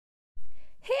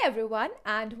Hey everyone,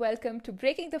 and welcome to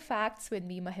Breaking the Facts with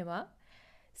me, Mahima.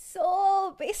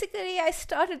 So basically, I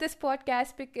started this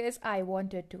podcast because I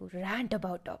wanted to rant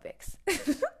about topics.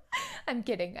 I'm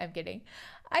kidding.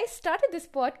 I started this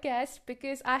podcast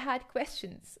because I had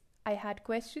questions. I had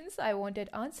questions I wanted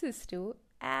answers to,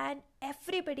 and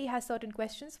everybody has certain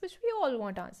questions which we all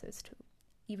want answers to.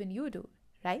 Even you do,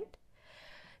 right?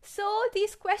 So,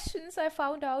 these questions I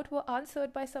found out were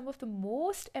answered by some of the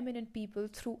most eminent people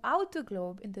throughout the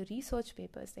globe in the research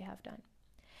papers they have done.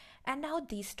 And now,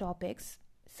 these topics,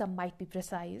 some might be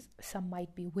precise, some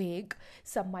might be vague,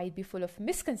 some might be full of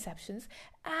misconceptions,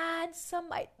 and some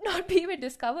might not be even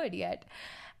discovered yet.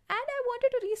 And I wanted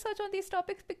to research on these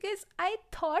topics because I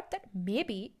thought that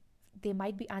maybe they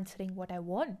might be answering what I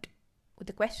want. With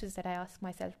the questions that I ask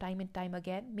myself time and time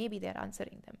again, maybe they're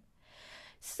answering them.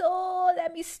 So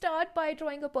let me start by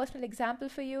drawing a personal example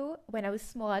for you. When I was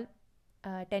small,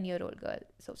 10-year-old girl,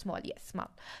 so small, yes, small.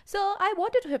 So I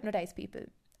wanted to hypnotize people.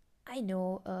 I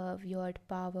know a weird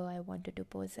power I wanted to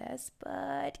possess,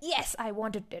 but yes, I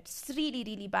wanted it. It's really,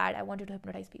 really bad. I wanted to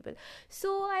hypnotize people.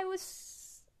 So I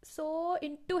was so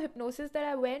into hypnosis that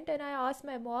I went and I asked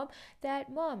my mom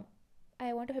that, Mom,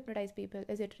 I want to hypnotize people.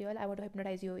 Is it real? I want to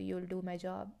hypnotize you. You'll do my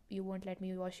job. You won't let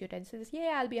me wash utensils.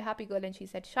 Yeah, I'll be a happy girl. And she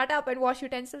said, Shut up and wash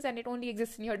utensils, and it only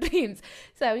exists in your dreams.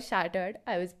 So I was shattered.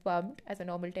 I was bummed as a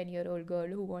normal 10-year-old girl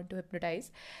who wanted to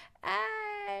hypnotize.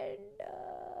 And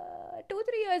 2,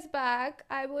 3 years back,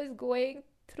 I was going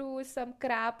through some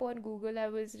crap on Google. I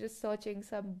was just searching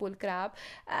some bull crap,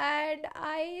 and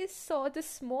I saw this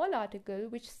small article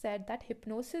which said that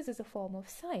hypnosis is a form of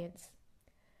science.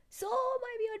 So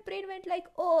my weird brain went like,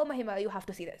 oh, Mahima, you have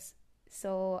to see this.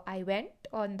 So I went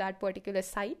on that particular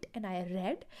site and I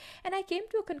read, and I came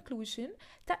to a conclusion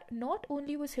that not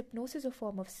only was hypnosis a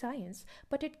form of science,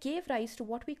 but it gave rise to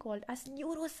what we called as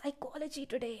neuropsychology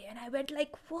today. And I went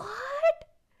like, what?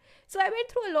 So I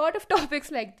went through a lot of topics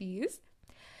like these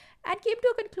and came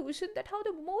to a conclusion that how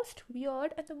the most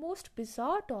weird and the most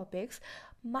bizarre topics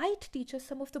might teach us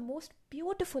some of the most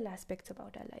beautiful aspects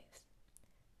about our lives.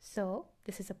 So,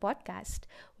 this is a podcast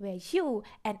where you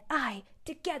and I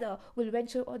together will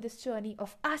venture on this journey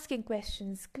of asking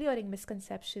questions, clearing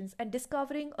misconceptions, and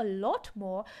discovering a lot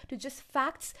more to just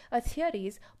facts or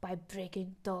theories by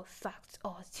breaking the facts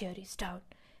or theories down.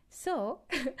 So,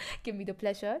 give me the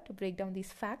pleasure to break down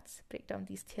these facts, break down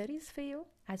these theories for you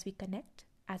as we connect,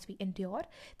 as we endure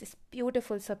this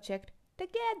beautiful subject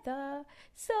together.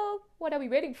 So, what are we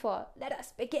waiting for? Let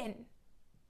us begin.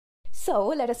 So,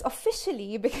 let us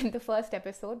officially begin the first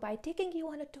episode by taking you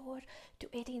on a tour to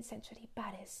 18th century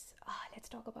Paris. Let's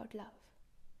talk about love.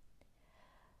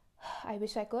 I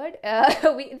wish I could.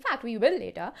 In fact, we will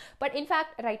later. But in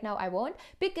fact, right now I won't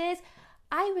because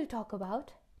I will talk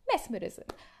about mesmerism.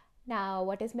 Now,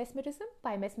 what is mesmerism?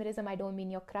 By mesmerism, I don't mean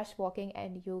your crush walking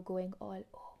and you going all,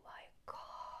 oh my god.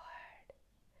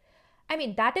 I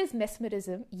mean, that is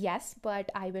mesmerism, yes, but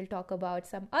I will talk about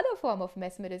some other form of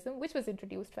mesmerism which was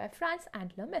introduced by Franz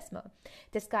Andler Mesmer.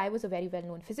 This guy was a very well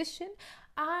known physician,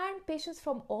 and patients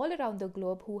from all around the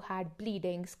globe who had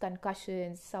bleedings,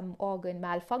 concussions, some organ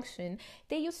malfunction,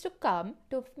 they used to come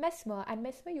to Mesmer, and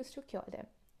Mesmer used to cure them.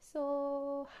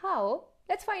 So, how?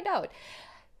 Let's find out.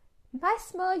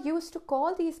 Mesmer used to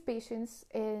call these patients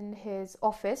in his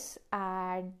office,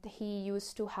 and he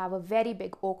used to have a very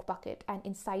big oak bucket, and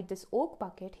inside this oak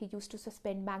bucket he used to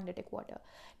suspend magnetic water.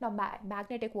 Now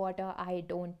magnetic water, I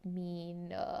don't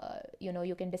mean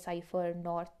you can decipher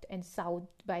north and south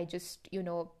by just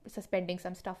suspending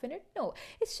some stuff in it. No,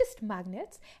 it's just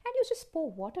magnets, and you just pour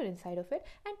water inside of it,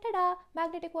 and tada,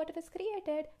 magnetic water is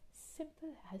created.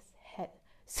 Simple as hell.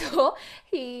 So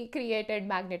he created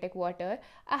magnetic water,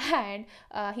 and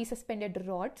he suspended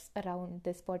rods around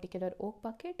this particular oak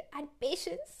bucket, and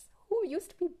patients who used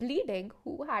to be bleeding,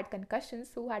 who had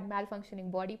concussions, who had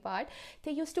malfunctioning body part,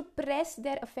 they used to press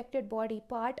their affected body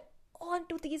part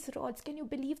onto these rods. Can you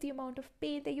believe the amount of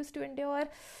pain they used to endure?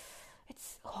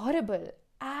 It's horrible.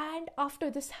 And after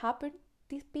this happened,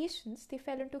 these patients, they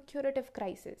fell into curative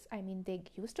crisis. I mean, they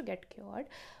used to get cured,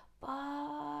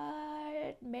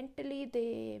 but mentally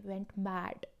they went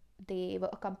mad. They were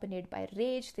accompanied by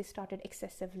rage, they started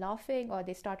excessive laughing, or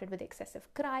they started with excessive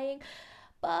crying.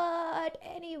 But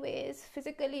anyways,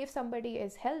 physically if somebody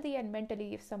is healthy, and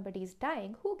mentally if somebody is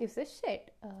dying, who gives a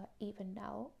shit? Even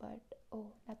now. But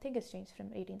oh, nothing has changed from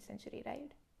 18th century,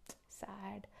 right?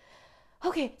 Sad.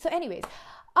 Okay, so anyways,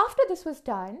 after this was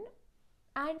done,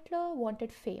 Antler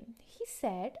wanted fame. He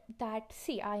said that,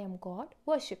 see, I am God,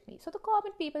 worship me. So the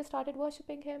common people started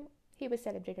worshipping him. he was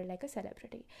celebrated like a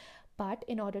celebrity. But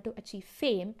in order to achieve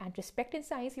fame and respect in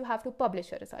science, you have to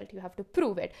publish a result, you have to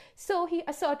prove it. So he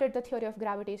asserted the theory of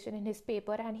gravitation in his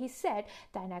paper, and he said,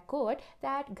 and I quote,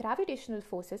 that gravitational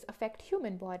forces affect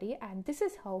human body, and this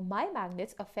is how my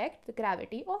magnets affect the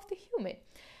gravity of the human.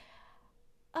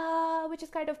 Which is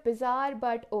kind of bizarre,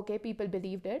 but okay, people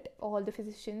believed it. All the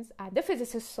physicians and the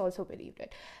physicists also believed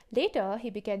it. Later, he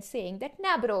began saying that,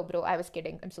 nah, bro, I was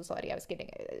kidding. I'm so sorry, I was kidding.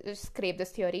 I just scraped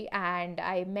this theory, and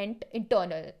I meant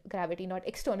internal gravity, not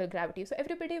external gravity. So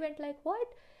everybody went like, what?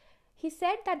 He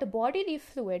said that the bodily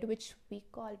fluid, which we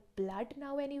call blood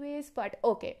now anyways, but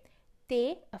okay,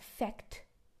 they affect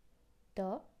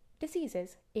the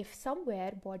diseases. If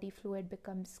somewhere body fluid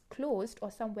becomes closed,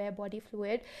 or somewhere body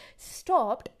fluid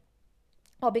stopped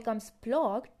or becomes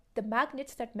blocked, the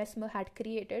magnets that Mesmer had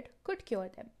created could cure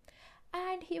them.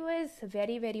 And he was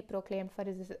very, very proclaimed for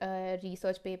his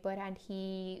research paper, and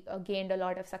he gained a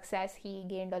lot of success. He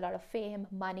gained a lot of fame,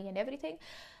 money, and everything.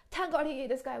 Thank God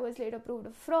this guy was later proved a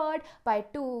fraud by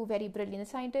two very brilliant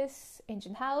scientists,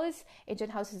 Ingenhousz.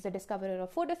 Ingenhousz is the discoverer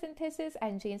of photosynthesis,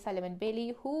 and Jane Sullivan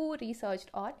Bailey, who researched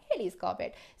on Halley's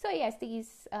Comet. So yes,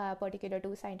 these particular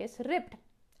two scientists ripped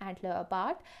Antler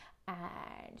apart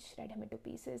and shred him into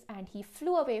pieces, and he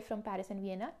flew away from Paris and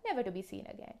Vienna, never to be seen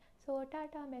again. So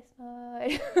Tata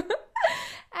Mesmer.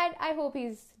 And I hope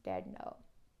he's dead now.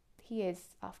 He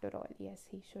is, after all. Yes,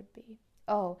 he should be.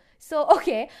 Oh, so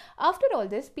okay, after all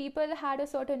this, people had a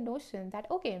certain notion that,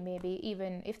 okay, maybe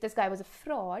even if this guy was a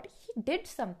fraud, he did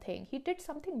something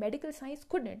medical science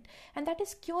couldn't, and that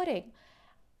is curing.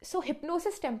 So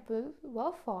hypnosis temples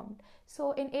were formed.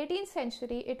 So in 18th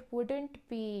century, it wouldn't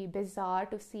be bizarre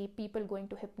to see people going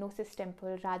to hypnosis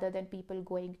temple rather than people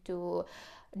going to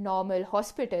normal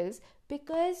hospitals,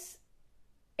 because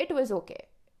it was okay.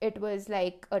 It was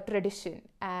like a tradition,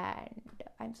 and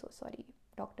I'm so sorry,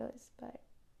 doctors, but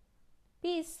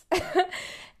peace.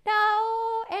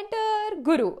 Now enter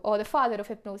Guru, or the father of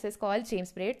hypnosis, called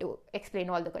James Braid, to explain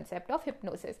all the concept of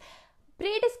hypnosis.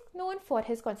 Braid is known for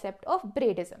his concept of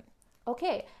Braidism.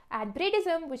 Okay, and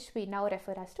Braidism, which we now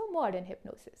refer as to modern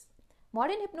hypnosis.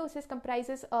 Modern hypnosis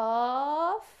comprises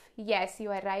of, yes, you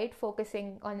are right,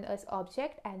 focusing on an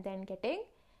object and then getting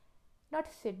not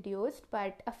seduced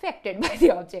but affected by the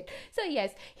object. So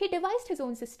yes, he devised his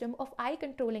own system of eye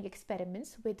controlling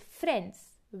experiments with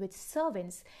friends, with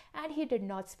servants, and he did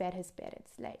not spare his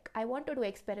parents. Like, I want to do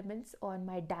experiments on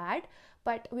my dad,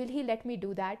 but will he let me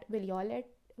do that? Will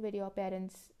your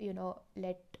parents,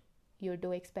 let you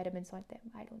do experiments on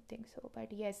them? I don't think so.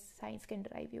 But yes, science can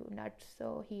drive you nuts.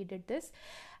 So he did this.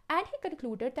 And he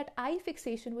concluded that eye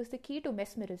fixation was the key to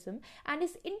mesmerism and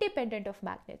is independent of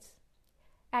magnets.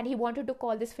 And he wanted to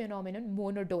call this phenomenon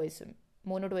monodoism.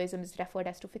 Monodoism is referred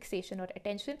as to fixation or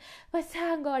attention. But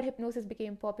thank God hypnosis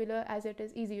became popular, as it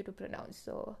is easier to pronounce.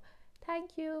 So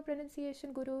thank you,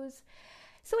 pronunciation gurus.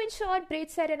 So in short,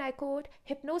 Braid said, and I quote,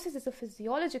 hypnosis is a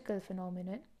physiological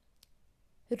phenomenon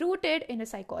rooted in a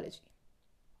psychology.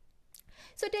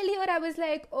 So till here I was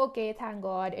like, okay, thank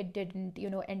God it didn't,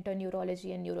 enter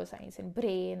neurology and neuroscience and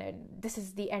brain, and this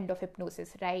is the end of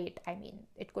hypnosis, right? I mean,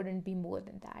 it couldn't be more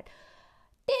than that.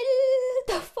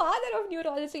 Till the father of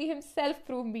neurology himself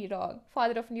proved me wrong.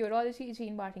 Father of neurology,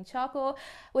 Jean-Martin Charcot,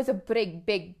 was a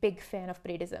big fan of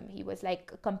Braidism. He was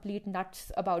like complete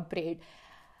nuts about Braid.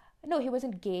 No, he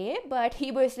wasn't gay, but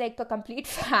he was like a complete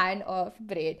fan of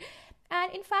Braid.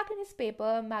 And in fact, in his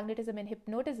paper, Magnetism and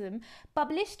Hypnotism,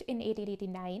 published in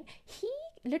 1889, he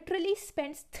literally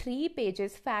spends 3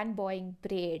 pages fanboying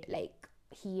Braid. Like,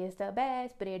 he is the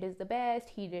best, Braid is the best,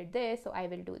 he did this, so I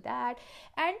will do that.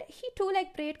 And he too,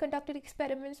 like Braid, conducted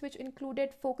experiments which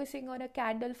included focusing on a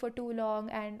candle for too long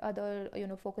and other,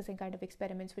 focusing kind of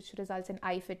experiments which results in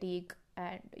eye fatigue,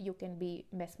 and you can be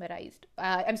hypnotized.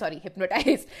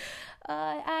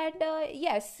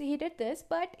 Yes, he did this,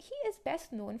 but he is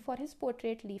best known for his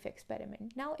portrait leaf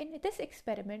experiment. Now, in this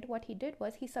experiment, what he did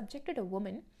was he subjected a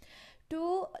woman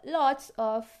to lots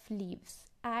of leaves.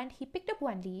 And he picked up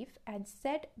one leaf and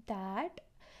said that,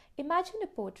 imagine a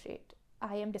portrait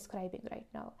I am describing right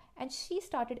now. And she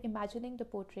started imagining the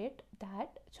portrait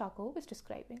that Charcot was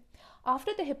describing.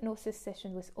 After the hypnosis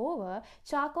session was over,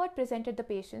 Charcot presented the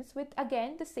patients with,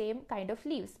 again, the same kind of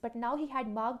leaves. But now he had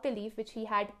marked the leaf which he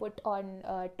had put on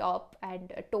top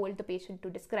and told the patient to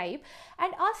describe,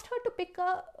 and asked her to pick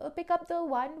up the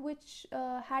one which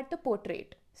had the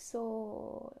portrait.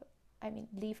 So, I mean,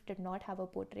 leaf did not have a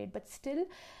portrait, but still,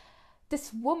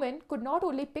 this woman could not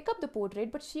only pick up the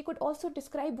portrait, but she could also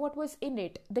describe what was in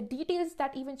it. The details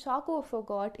that even Charcot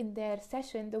forgot in their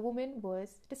session, the woman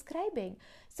was describing.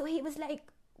 So he was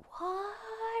like,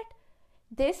 what?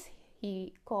 This,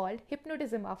 he called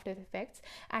Hypnotism After Effects,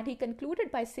 and he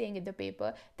concluded by saying in the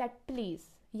paper that please,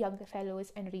 young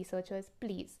fellows and researchers,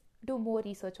 please do more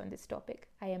research on this topic.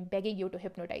 I am begging you to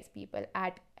hypnotize people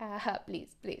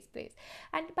please, please, please.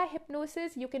 And by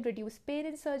hypnosis, you can reduce pain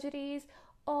in surgeries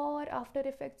or after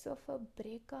effects of a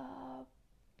breakup.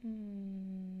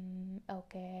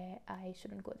 Okay, I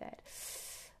shouldn't go there.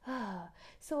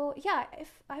 So yeah,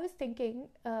 if I was thinking,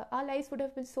 our lives would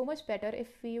have been so much better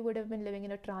if we would have been living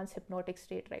in a trance hypnotic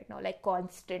state right now, like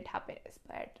constant happiness.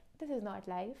 But this is not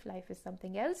life. Life is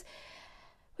something else.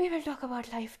 We will talk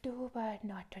about life too, but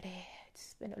not today.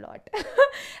 It's been a lot.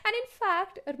 And in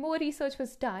fact, more research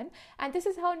was done, and this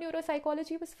is how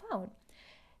neuropsychology was found.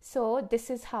 So this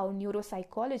is how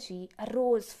neuropsychology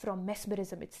arose from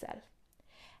mesmerism itself.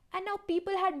 And now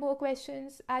people had more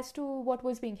questions as to what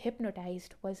was being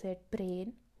hypnotized. Was it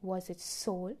brain? Was it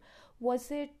soul?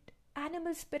 Was it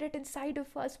animal spirit inside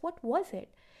of us? What was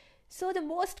it? So the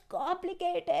most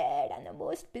complicated and the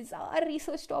most bizarre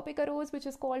research topic arose, which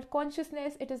is called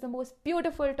consciousness. It is the most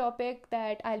beautiful topic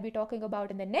that I'll be talking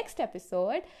about in the next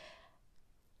episode.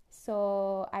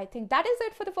 So I think that is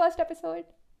it for the first episode.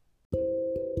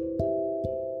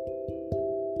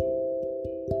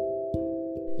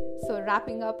 So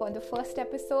wrapping up on the first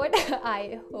episode,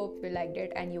 I hope you liked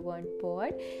it and you weren't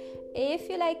bored. If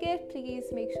you like it, please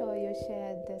make sure you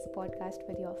share this podcast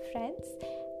with your friends.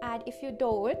 And if you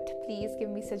don't, please give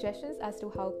me suggestions as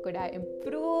to how could I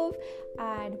improve.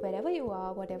 And wherever you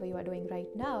are, whatever you are doing right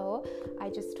now, I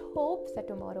just hope that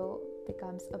tomorrow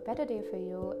becomes a better day for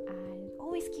you. And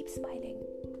always keep smiling,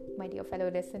 my dear fellow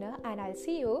listener. And I'll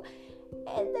see you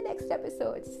in the next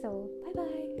episode. So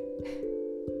bye-bye.